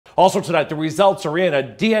Also tonight, the results are in. A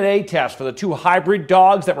DNA test for the 2 hybrid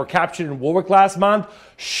dogs that were captured in Warwick last month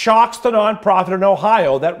shocks the nonprofit in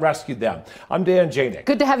Ohio that rescued them. I'm Dan Janik.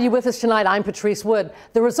 Good to have you with us tonight. I'm Patrice Wood.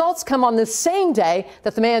 The results come on the same day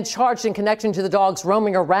that the man charged in connection to the dogs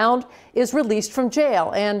roaming around is released from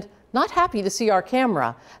jail, and not happy to see our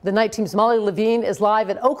camera. The night team's Molly Levine is live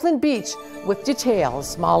at Oakland Beach with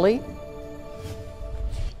details. Molly?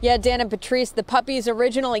 Yeah, Dan and Patrice, the puppies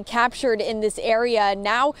originally captured in this area.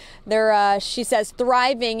 Now they're, she says,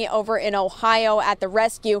 thriving over in Ohio at the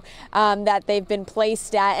rescue that they've been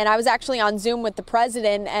placed at. And I was actually on Zoom with the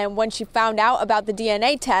president, and when she found out about the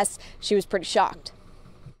DNA test, she was pretty shocked.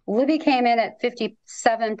 Libby came in at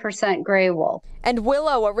 57% gray wolf. And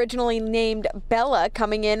Willow, originally named Bella,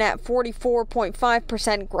 coming in at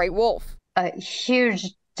 44.5% gray wolf. A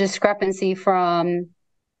huge discrepancy from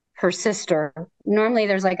her sister. Normally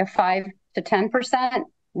there's like a 5 to 10%.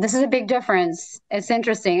 This is a big difference. It's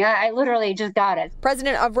interesting. I literally just got it.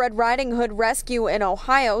 President of Red Riding Hood Rescue in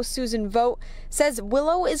Ohio, Susan Vogt, says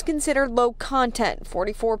Willow is considered low content,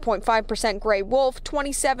 44.5% gray wolf,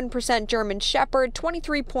 27% German Shepherd,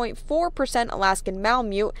 23.4% Alaskan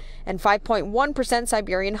Malamute, and 5.1%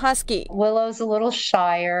 Siberian Husky. Willow's a little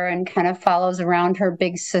shyer and kind of follows around her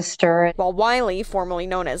big sister. While Wiley, formerly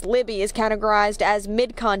known as Libby, is categorized as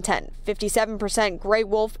mid-content, 57% gray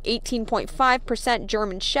wolf, 18.5%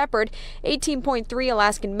 German Shepherd, 18.3%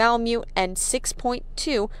 Alaskan Malamute, and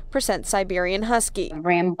 6.2% Siberian Husky.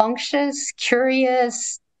 Rambunctious,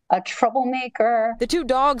 curious, a troublemaker. The 2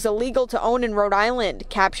 dogs illegal to own in Rhode Island,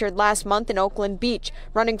 captured last month in Oakland Beach,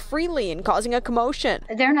 running freely and causing a commotion.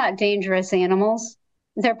 They're not dangerous animals.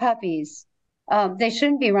 They're puppies. They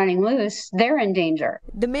shouldn't be running loose. They're in danger.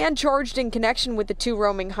 The man charged in connection with the 2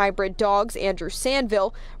 roaming hybrid dogs, Andrew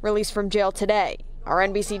Sandville, released from jail today. Our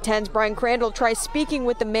NBC 10's Brian Crandall tries speaking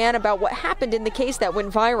with the man about what happened in the case that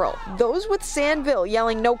went viral. Those with Sandville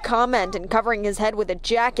yelling no comment and covering his head with a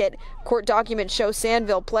jacket. Court documents show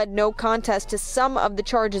Sandville pled no contest to some of the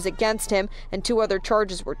charges against him, and 2 other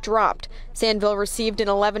charges were dropped. Sandville received an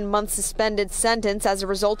 11-month suspended sentence as a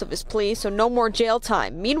result of his plea, so no more jail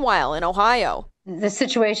time. Meanwhile, in Ohio, the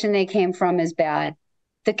situation they came from is bad.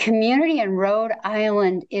 The community in Rhode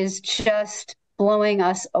Island is just blowing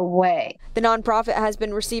us away. The nonprofit has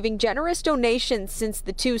been receiving generous donations since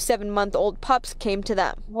the 2 7-month-old pups came to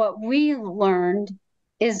them. What we learned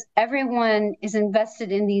is everyone is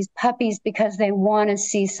invested in these puppies because they want to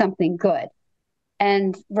see something good.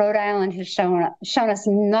 And Rhode Island has shown us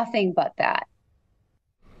nothing but that.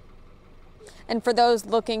 And for those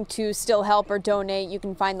looking to still help or donate, you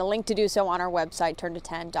can find the link to do so on our website,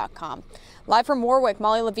 turnto10.com. Live from Warwick,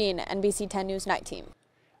 Molly Levine, NBC 10 News Night Team.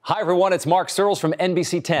 Hi, everyone. It's Mark Searles from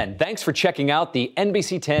NBC 10. Thanks for checking out the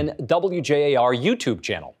NBC 10 WJAR YouTube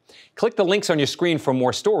channel. Click the links on your screen for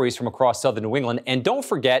more stories from across southern New England. And don't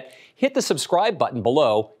forget, hit the subscribe button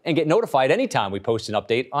below and get notified anytime we post an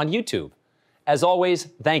update on YouTube. As always,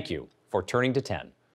 thank you for turning to 10.